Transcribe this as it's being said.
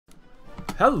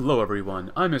Hello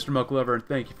everyone, I'm Mr. Mucklover and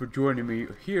thank you for joining me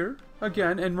here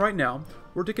again, and right now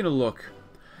we're taking a look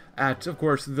at, of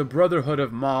course, the Brotherhood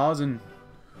of Mars, and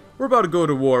we're about to go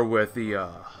to war with the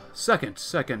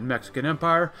second Mexican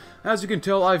Empire. As you can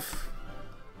tell, I've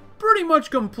pretty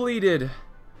much completed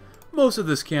most of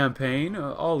this campaign,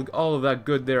 all of that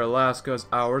good there. Alaska's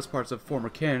ours, parts of former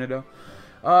Canada.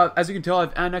 As you can tell,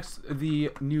 I've annexed the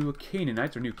new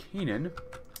Canaanites, or New Canaan,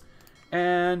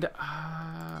 and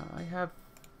I have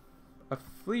a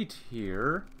fleet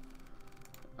here.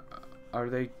 Are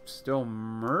they still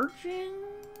merging?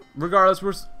 Regardless,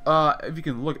 we're if you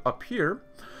can look up here,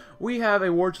 we have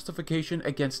a war justification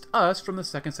against us from the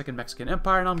second Mexican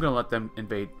Empire, and I'm gonna let them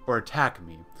invade or attack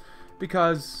me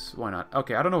because why not?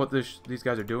 Okay, I don't know what these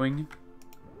guys are doing.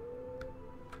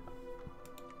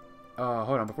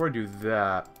 Hold on, before I do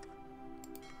that,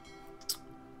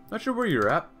 not sure where you're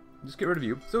at. Just get rid of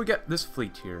you. So we get this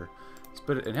fleet here.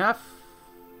 Split it in half.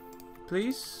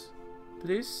 Please?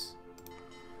 Please?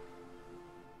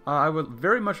 I would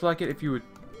very much like it if you would...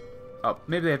 Oh,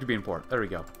 maybe they have to be in port. There we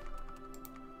go.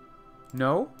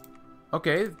 No?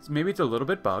 Okay, maybe it's a little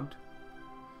bit bugged.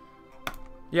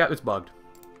 Yeah, it's bugged.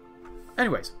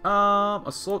 Anyways,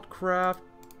 assault craft.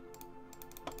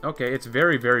 Okay, it's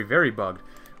very bugged.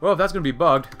 Well, if that's going to be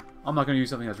bugged, I'm not going to use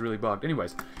something that's really bugged.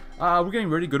 Anyways, we're getting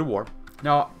ready to go to war.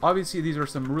 Now, obviously, these are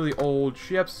some really old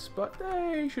ships, but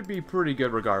they should be pretty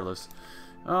good regardless.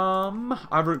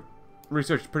 I've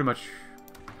researched pretty much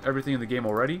everything in the game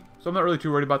already, so I'm not really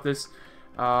too worried about this.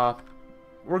 We're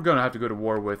going to have to go to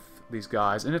war with these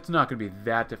guys, and it's not going to be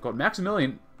that difficult.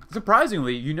 Maximilian,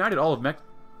 surprisingly, united all of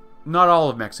not all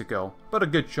of Mexico, but a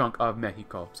good chunk of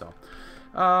Mexico, so...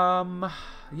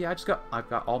 yeah, I've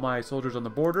got all my soldiers on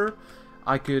the border.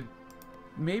 I could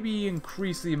maybe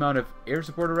increase the amount of air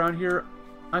support around here.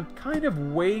 I'm kind of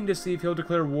waiting to see if he'll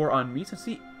declare war on me, since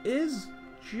he is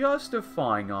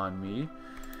justifying on me.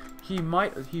 He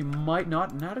might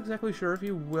not exactly sure if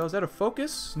he will. Is that a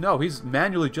focus? No, he's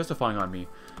manually justifying on me.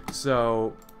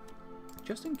 So,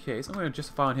 just in case, I'm going to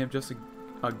justify on him just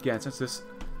again,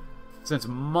 since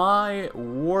my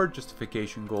war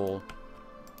justification goal,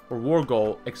 or war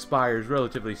goal, expires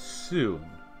relatively soon.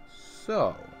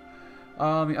 So,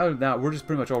 other than that, we're just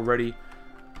pretty much already...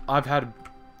 I've had,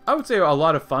 I would say, a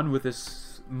lot of fun with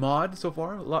this mod so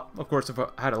far. Of course,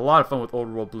 I've had a lot of fun with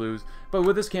Old World Blues, but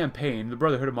with this campaign, the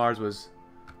Brotherhood of Mars was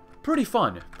pretty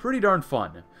fun. Pretty darn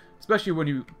fun. Especially when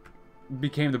you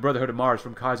became the Brotherhood of Mars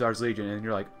from Caesar's Legion, and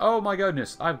you're like, oh my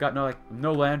goodness, I've got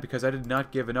no land because I did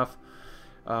not give enough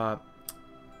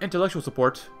intellectual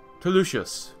support to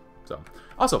Lucius. So,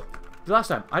 also, the last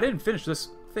time, I didn't finish this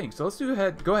thing, so let's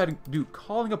go ahead and do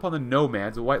calling upon the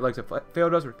nomads. The White Legs have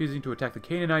failed us, refusing to attack the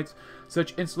Canaanites.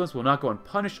 Such insolence will not go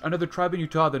unpunished. Another tribe in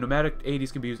Utah, the nomadic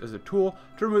 80s, can be used as a tool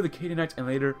to remove the Canaanites and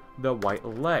later the White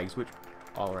Legs, which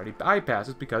already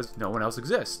bypasses because no one else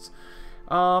exists.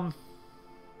 Has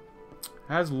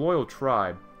loyal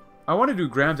tribe. I want to do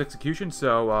Graham's execution,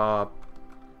 so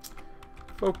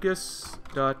focus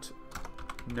dot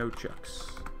no checks.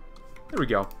 There we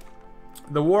go.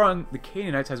 The war on the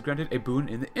Canaanites has granted a boon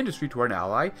in the industry to our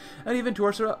ally, and even to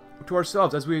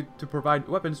ourselves, as we to provide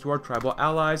weapons to our tribal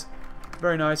allies.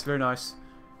 Very nice, very nice.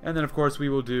 And then, of course, we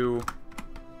will do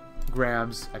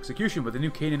Graham's execution. With the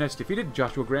new Canaanites defeated,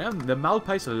 Joshua Graham, the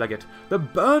Malpais legate, the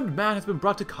burned man, has been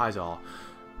brought to Kaiser.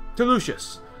 To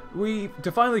Lucius,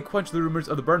 to finally quench the rumors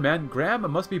of the burned man,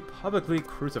 Graham must be publicly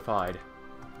crucified.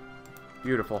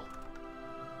 Beautiful.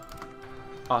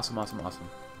 Awesome, awesome, awesome.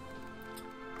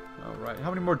 Alright, how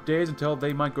many more days until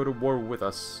they might go to war with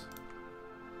us?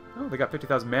 Oh, they got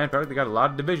 50,000 manpower. They got a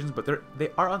lot of divisions, but they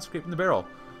are unscraping the barrel.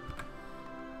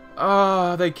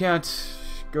 They can't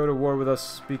go to war with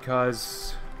us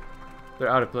because they're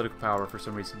out of political power for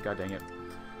some reason. God dang it.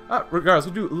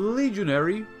 Regardless, we'll do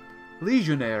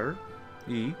Legionnaire,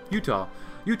 Utah.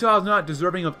 Utah is not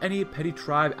deserving of any petty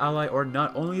tribe, ally, or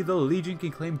not. Only the Legion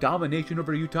can claim domination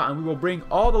over Utah, and we will bring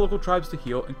all the local tribes to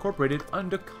heel, incorporated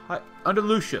under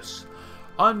Lucius.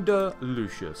 Under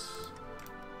Lucius.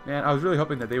 Man, I was really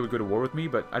hoping that they would go to war with me,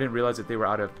 but I didn't realize that they were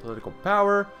out of political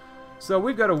power. So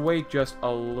we've got to wait just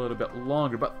a little bit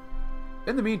longer. But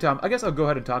in the meantime, I guess I'll go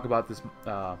ahead and talk about this,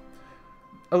 a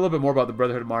little bit more about the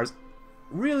Brotherhood of Mars.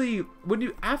 Really,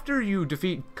 after you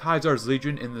defeat Caesar's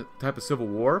Legion in the type of civil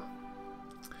war,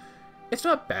 it's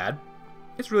not bad.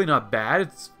 It's really not bad.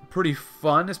 It's pretty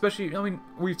fun, especially, I mean,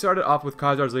 we started off with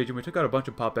Caesar's Legion. We took out a bunch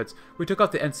of puppets. We took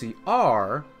out the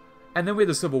NCR, and then we had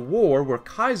the Civil War, where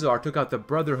Caesar took out the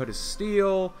Brotherhood of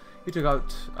Steel. He took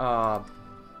out, I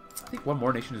think one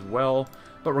more nation as well.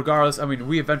 But regardless, I mean,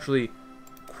 we eventually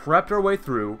crept our way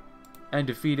through, and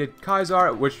defeated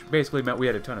Kaisar, which basically meant we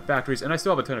had a ton of factories, and I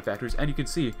still have a ton of factories, and you can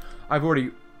see I've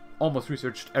already almost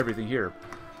researched everything here.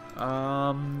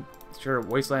 Sure,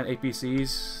 Wasteland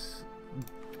APCs,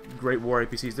 Great War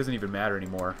APCs, doesn't even matter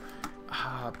anymore.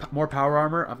 More power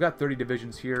armor. I've got 30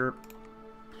 divisions here.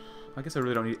 I guess I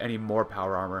really don't need any more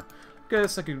power armor. I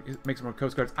guess I could make some more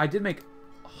coast guards. I did make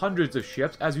hundreds of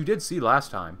ships, as you did see last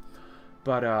time.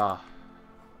 But,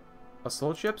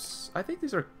 assault ships? I think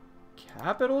these are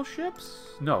capital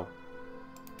ships? No.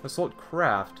 Assault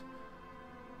craft.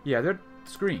 Yeah, they're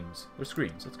screens. They're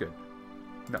screens. That's good.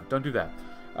 No, don't do that.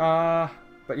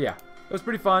 But yeah, it was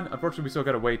pretty fun. Unfortunately, we still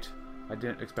gotta wait. I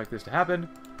didn't expect this to happen.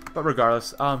 But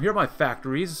regardless, here are my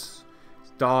factories.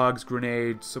 Dogs,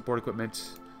 grenades, support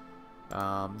equipment.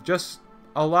 Just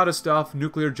a lot of stuff.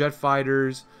 Nuclear jet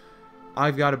fighters.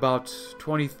 I've got about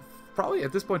 20... Probably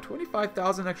at this point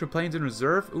 25,000 extra planes in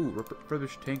reserve. Ooh,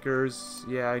 refurbished tankers.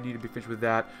 Yeah, I need to be finished with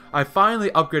that. I finally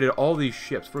upgraded all these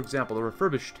ships. For example, the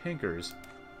refurbished tankers.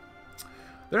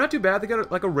 They're not too bad. They got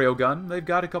like a railgun. They've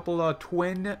got a couple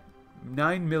twin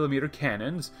 9mm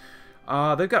cannons.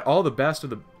 They've got all the best of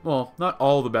the... Well, not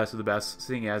all the best of the best,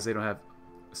 seeing as they don't have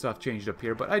stuff changed up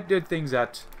here. But I did things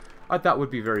that I thought would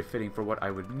be very fitting for what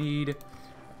I would need.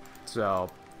 So,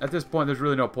 at this point, there's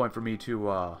really no point for me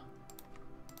to...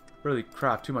 really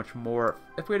craft too much more.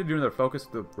 If we had to do another focus,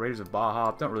 the Raiders of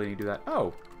Baja, don't really need to do that.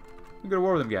 Oh, we can go to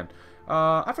war with them again.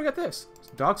 I forgot this.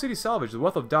 Dog City salvage. The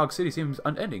wealth of Dog City seems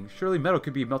unending. Surely metal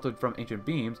could be melted from ancient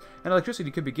beams, and electricity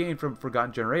could be gained from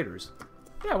forgotten generators.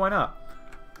 Yeah, why not?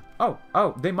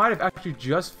 Oh, they might have actually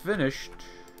just finished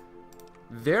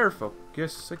their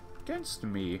focus against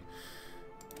me.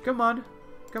 Come on.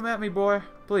 Come at me, boy.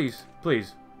 Please,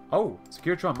 please. Oh,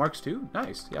 Securitron Marks II?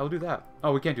 Nice. Yeah, I'll do that.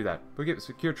 Oh, we can't do that. We get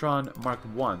Securitron Mark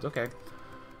 1s. Okay.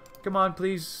 Come on,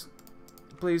 please.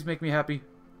 Please make me happy.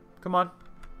 Come on.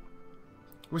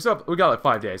 We got like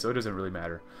 5 days, so it doesn't really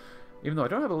matter. Even though I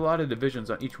don't have a lot of divisions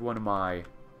on each one of my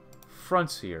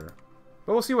fronts here.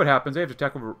 But we'll see what happens. They have to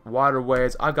tackle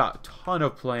waterways. I've got a ton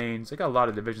of planes. They got a lot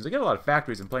of divisions. They got a lot of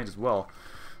factories and planes as well.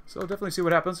 So definitely see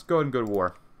what happens. Go ahead and go to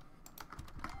war.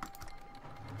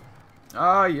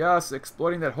 Ah, yes,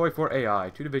 exploiting that Hoi 4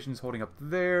 AI. 2 divisions holding up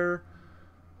there.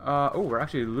 Oh, we're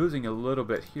actually losing a little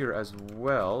bit here as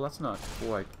well. That's not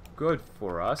quite good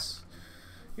for us.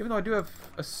 Even though I do have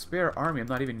a spare army I'm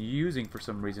not even using for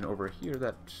some reason over here.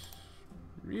 That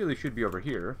really should be over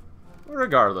here.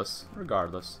 Regardless.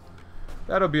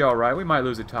 That'll be alright. We might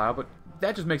lose a tile, but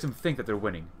that just makes them think that they're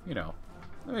winning. You know,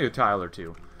 maybe a tile or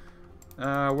two.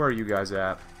 Where are you guys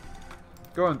at?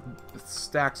 Go and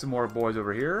stack some more boys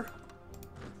over here.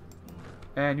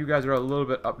 And you guys are a little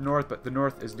bit up north, but the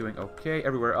north is doing okay.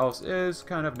 Everywhere else is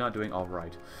kind of not doing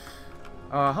alright.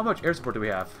 How much air support do we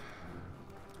have?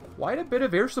 Quite a bit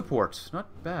of air support. Not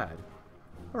bad.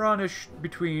 We're on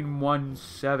between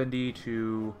 170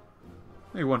 to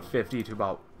maybe 150 to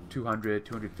about 200,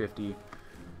 250.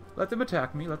 Let them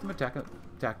attack me. Let them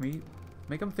attack me.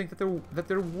 Make them think that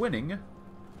they're winning.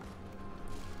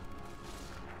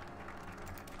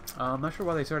 I'm not sure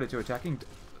why they started to attacking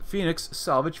Phoenix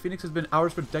salvage. Phoenix has been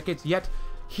ours for decades, yet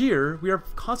here we are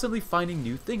constantly finding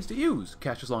new things to use.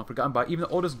 Caches long forgotten by even the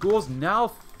oldest ghouls now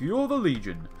fuel the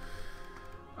Legion.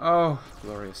 Oh,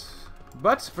 glorious.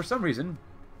 But for some reason,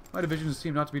 my divisions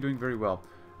seem not to be doing very well.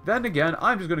 Then again,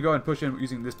 I'm just going to go and push in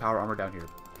using this power armor down here.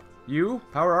 You,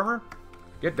 power armor,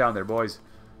 get down there, boys.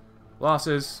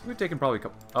 Losses, we've taken probably a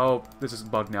couple... Oh, this is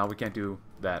bugged now, we can't do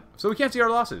that. So we can't see our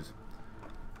losses.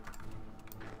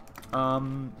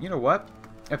 You know what?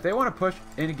 If they want to push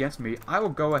in against me, I will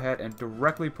go ahead and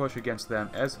directly push against them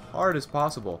as hard as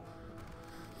possible.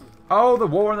 Oh, the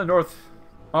war in the north.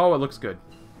 Oh, it looks good.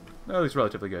 At least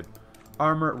relatively good.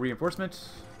 Armor reinforcement.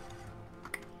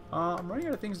 I'm running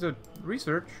out of things to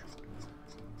research.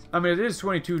 I mean, it is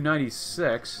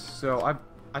 2296, so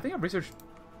I think I've researched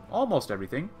almost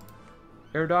everything.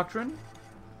 Air doctrine.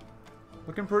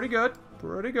 Looking pretty good.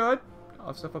 Pretty good. I'll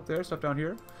have stuff up there, stuff down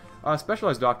here.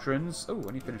 Specialized doctrines. Oh,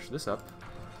 I need to finish this up.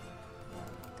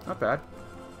 Not bad.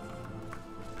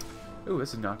 Ooh,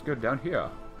 this is not good down here.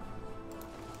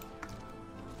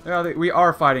 Yeah, we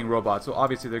are fighting robots, so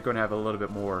obviously they're going to have a little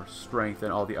bit more strength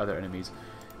than all the other enemies.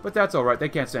 But that's alright, they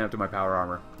can't stand up to my power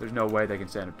armor. There's no way they can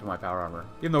stand up to my power armor.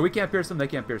 Even though we can't pierce them, they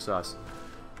can't pierce us.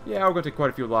 Yeah, we're going to take quite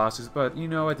a few losses, but, you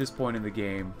know, at this point in the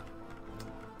game,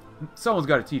 someone's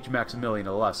got to teach Maximilian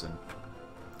a lesson.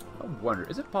 I wonder,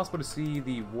 is it possible to see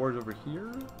the wars over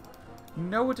here?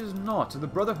 No, it is not. The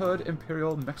Brotherhood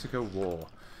Imperial Mexico War.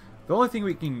 The only thing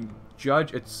we can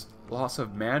judge its loss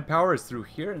of manpower is through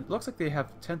here. It looks like they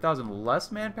have 10,000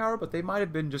 less manpower, but they might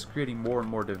have been just creating more and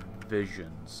more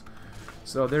divisions.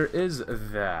 So there is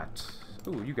that.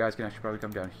 Ooh, you guys can actually probably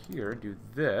come down here and do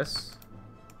this.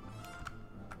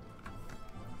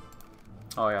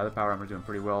 Oh yeah, the power armor's doing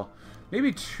pretty well.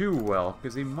 Maybe too well,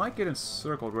 because they might get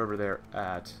encircled wherever they're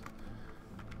at.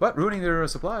 But ruining their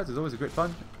supplies is always a great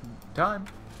fun time.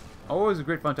 Always a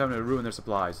great fun time to ruin their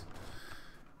supplies.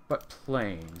 But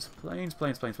planes. Planes.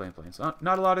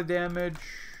 Not a lot of damage.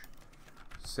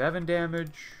 7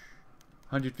 damage.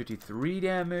 153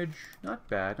 damage. Not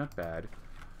bad, not bad.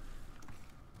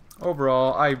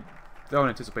 Overall, I don't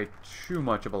anticipate too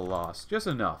much of a loss. Just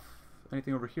enough.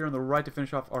 Anything over here on the right to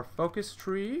finish off our focus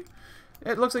tree?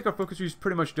 It looks like our focus tree is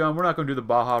pretty much done. We're not going to do the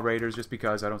Baja Raiders just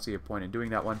because I don't see a point in doing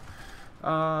that one.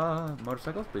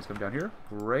 Motorcycles, please come down here.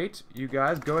 Great. You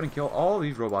guys go ahead and kill all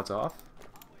these robots off.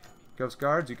 Ghost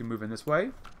guards, you can move in this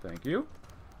way. Thank you.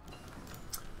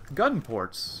 Gun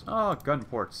ports. Oh, gun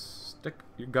ports. Stick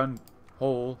your gun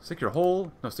hole. Stick your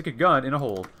hole. No, stick your gun in a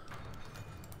hole.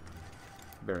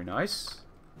 Very nice.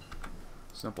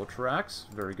 Simple tracks.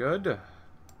 Very good.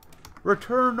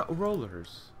 Return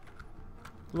rollers.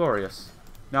 Glorious.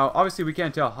 Now, obviously, we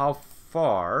can't tell how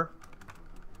far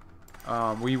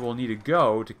we will need to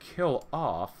go to kill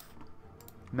off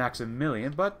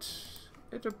Maximilian, but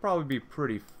it'll probably be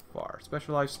pretty far.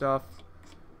 Specialized stuff.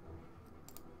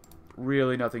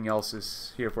 Really, nothing else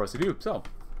is here for us to do. So,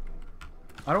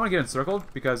 I don't want to get encircled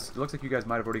because it looks like you guys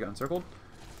might have already gotten encircled.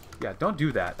 Yeah, don't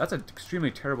do that. That's an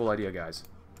extremely terrible idea, guys.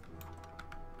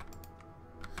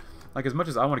 Like, as much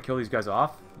as I want to kill these guys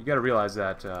off, you gotta realize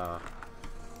that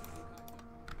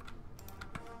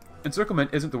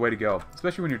encirclement isn't the way to go,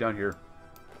 especially when you're down here.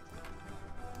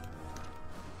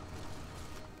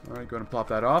 Alright, go ahead and plop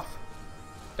that off.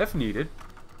 If needed.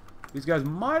 These guys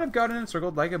might have gotten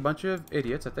encircled like a bunch of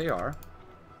idiots that they are.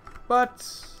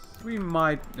 But we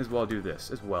might as well do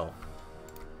this as well.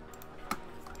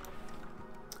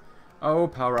 Oh,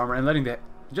 power armor. And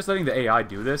just letting the AI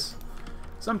do this,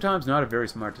 sometimes not a very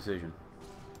smart decision.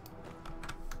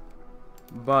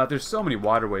 But there's so many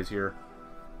waterways here.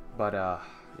 But, yeah,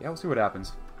 we'll see what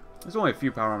happens. There's only a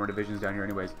few power armor divisions down here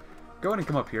anyways. Go ahead and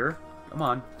come up here. Come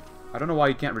on. I don't know why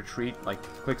you can't retreat, like,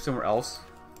 click somewhere else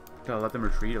to let them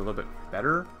retreat a little bit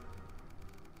better.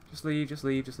 Just leave, just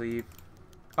leave, just leave.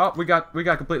 Oh, we got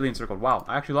completely encircled. Wow,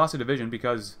 I actually lost a division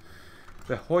because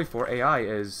the Hoi 4 AI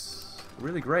is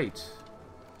really great.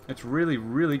 It's really,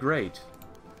 really great.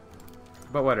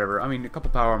 But whatever. I mean, a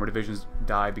couple power armor divisions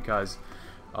died because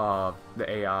of the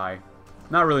AI.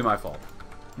 Not really my fault.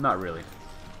 Not really.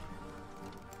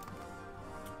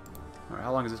 Alright,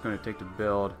 how long is this going to take to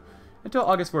build? Until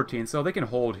August 14th, so they can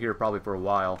hold here probably for a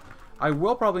while. I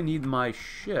will probably need my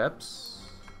ships.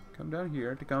 Come down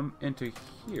here to come into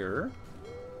here.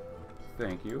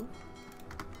 Thank you.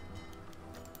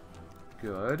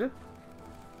 Good.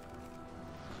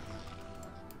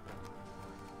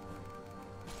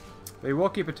 They will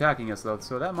keep attacking us, though,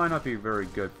 so that might not be very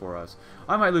good for us.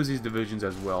 I might lose these divisions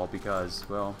as well, because,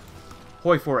 well,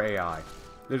 Hoi 4 AI.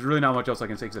 There's really not much else I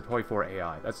can say except Hoi 4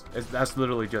 AI. That's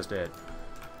literally just it.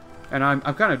 And I'm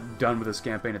kind of done with this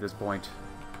campaign at this point.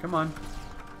 Come on.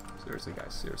 Seriously,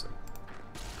 guys, seriously.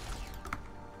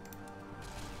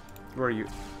 Where are you?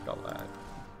 Oh, lad.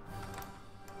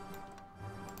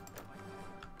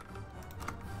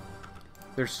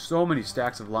 There's so many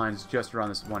stacks of lines just around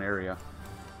this one area.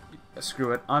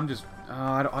 Screw it. I'm just...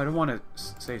 I don't want to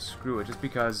say screw it, just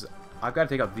because I've got to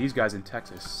take out these guys in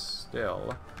Texas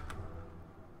still.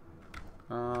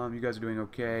 You guys are doing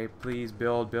okay. Please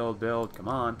build, build, build. Come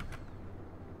on.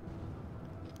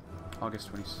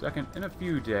 August 22nd. In a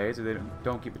few days, if they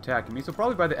don't keep attacking me. So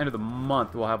probably by the end of the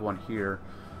month, we'll have one here.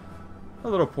 A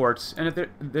little port. And if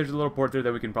there's a little port there,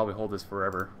 then we can probably hold this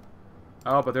forever.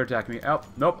 Oh, but they're attacking me. Oh,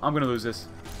 nope. I'm going to lose this.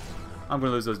 I'm going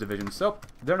to lose those divisions. So,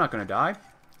 they're not going to die.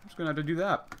 I'm just going to have to do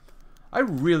that. I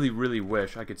really, really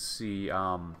wish I could see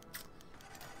the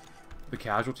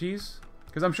casualties.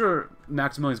 Because I'm sure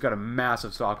Maximilian's got a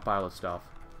massive stockpile of stuff.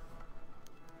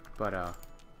 But,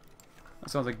 that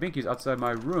sounds like Binky's outside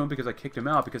my room because I kicked him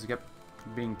out because he kept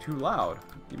being too loud.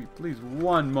 Give me please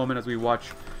one moment as we watch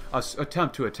us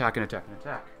attempt to attack and attack and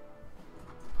attack.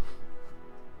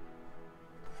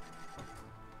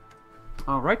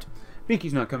 Alright.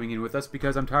 Binky's not coming in with us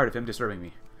because I'm tired of him disturbing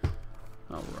me.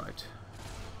 Alright.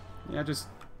 Yeah, just...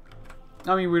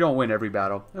 I mean, we don't win every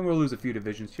battle. And we'll lose a few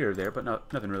divisions here or there, but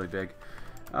nothing really big.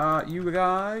 You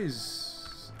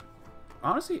guys...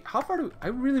 Honestly, how far do... I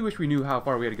really wish we knew how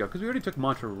far we had to go. Because we already took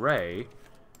Monterey.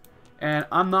 And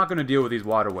I'm not going to deal with these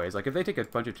waterways. Like, if they take a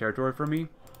bunch of territory from me,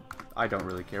 I don't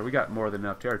really care. We got more than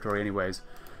enough territory anyways.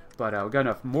 But we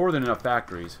got more than enough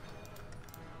factories.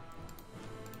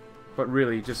 But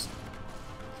really, just...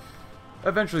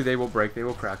 Eventually they will break, they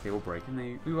will crack, they will break,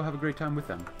 and we will have a great time with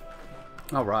them.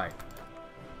 Alright.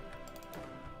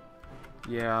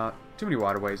 Yeah, too many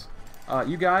waterways.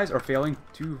 You guys are failing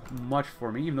too much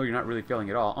for me, even though you're not really failing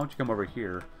at all. Why don't you come over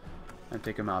here and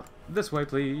take them out this way,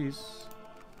 please?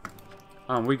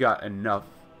 We got enough.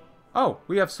 Oh,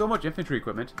 we have so much infantry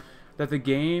equipment that the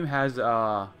game has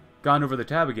gone over the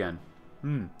tab again.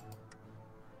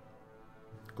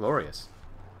 Glorious.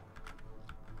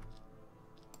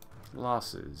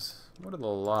 Losses. What are the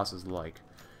losses like?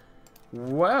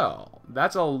 Well,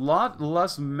 that's a lot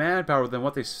less manpower than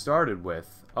what they started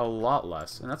with. A lot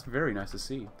less. And that's very nice to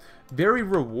see. Very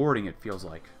rewarding, it feels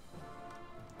like.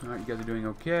 Alright, you guys are doing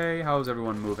okay. How's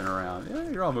everyone moving around? Yeah,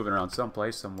 you're all moving around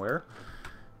someplace, somewhere.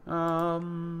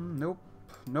 Nope.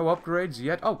 No upgrades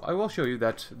yet. Oh, I will show you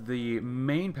that the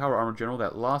main power armor general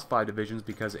that lost 5 divisions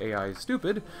because AI is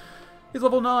stupid is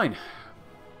level 9.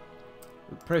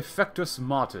 Prefectus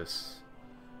Matus.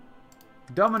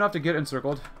 Dumb enough to get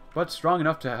encircled, but strong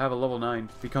enough to have a level 9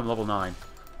 become level 9.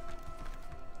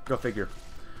 Go figure.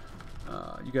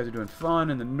 You guys are doing fun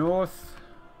in the north.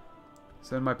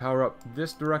 Send my power up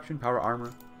this direction. Power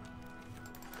armor.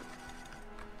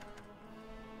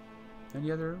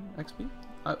 Any other XP?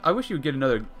 I wish you would get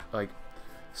another, like,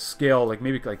 skill, like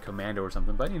maybe like commando or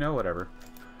something, but you know, whatever.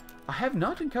 I have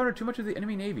not encountered too much of the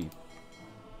enemy navy.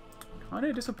 Kind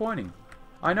of disappointing.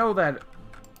 I know that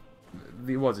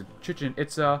Chichen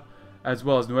Itza, as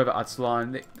well as Nueva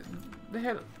Aztlan, they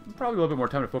had probably a little bit more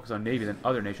time to focus on navy than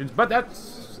other nations, but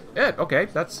that's it. Okay,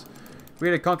 we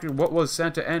had to conquer what was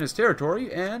Santa Anna's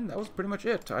territory, and that was pretty much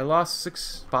it. I lost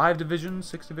 6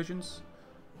 divisions.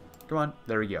 Come on,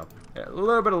 there we go. A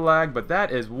little bit of lag, but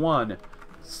that is one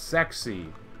sexy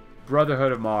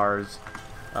Brotherhood of Mars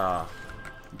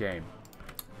game.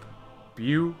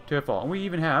 Beautiful. And we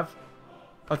even have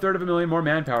a 1/3 more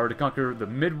manpower to conquer the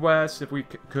Midwest, if we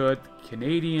could,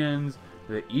 Canadians,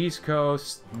 the East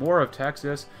Coast, more of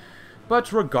Texas.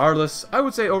 But regardless, I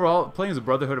would say overall, playing as the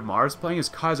Brotherhood of Mars, playing as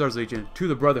Caesar's Legion to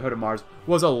the Brotherhood of Mars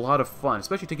was a lot of fun,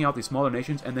 especially taking out these smaller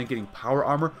nations and then getting power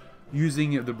armor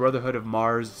using the Brotherhood of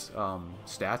Mars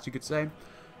stats, you could say.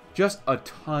 Just a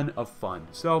ton of fun.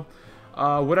 So,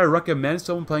 would I recommend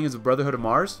someone playing as the Brotherhood of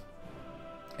Mars?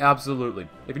 Absolutely.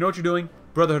 If you know what you're doing,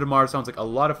 Brotherhood of Mars sounds like a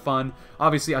lot of fun.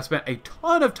 Obviously, I spent a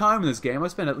ton of time in this game. I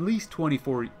spent at least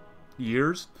 24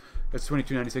 years. It's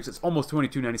 2296. It's almost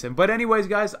 2297. But anyways,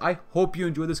 guys, I hope you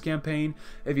enjoyed this campaign.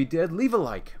 If you did, leave a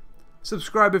like.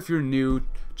 Subscribe if you're new.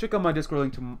 Check out my Discord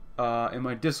link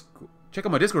check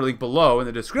out my Discord link below in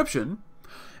the description.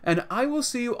 And I will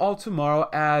see you all tomorrow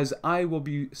as I will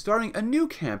be starting a new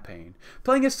campaign.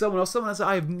 Playing as someone else that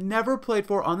I have never played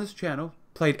for on this channel.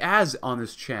 Played as on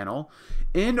this channel.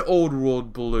 In Old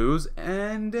World Blues.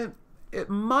 And it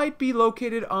might be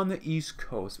located on the East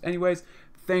Coast. Anyways,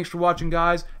 thanks for watching,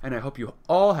 guys. And I hope you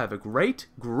all have a great,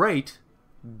 great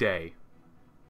day.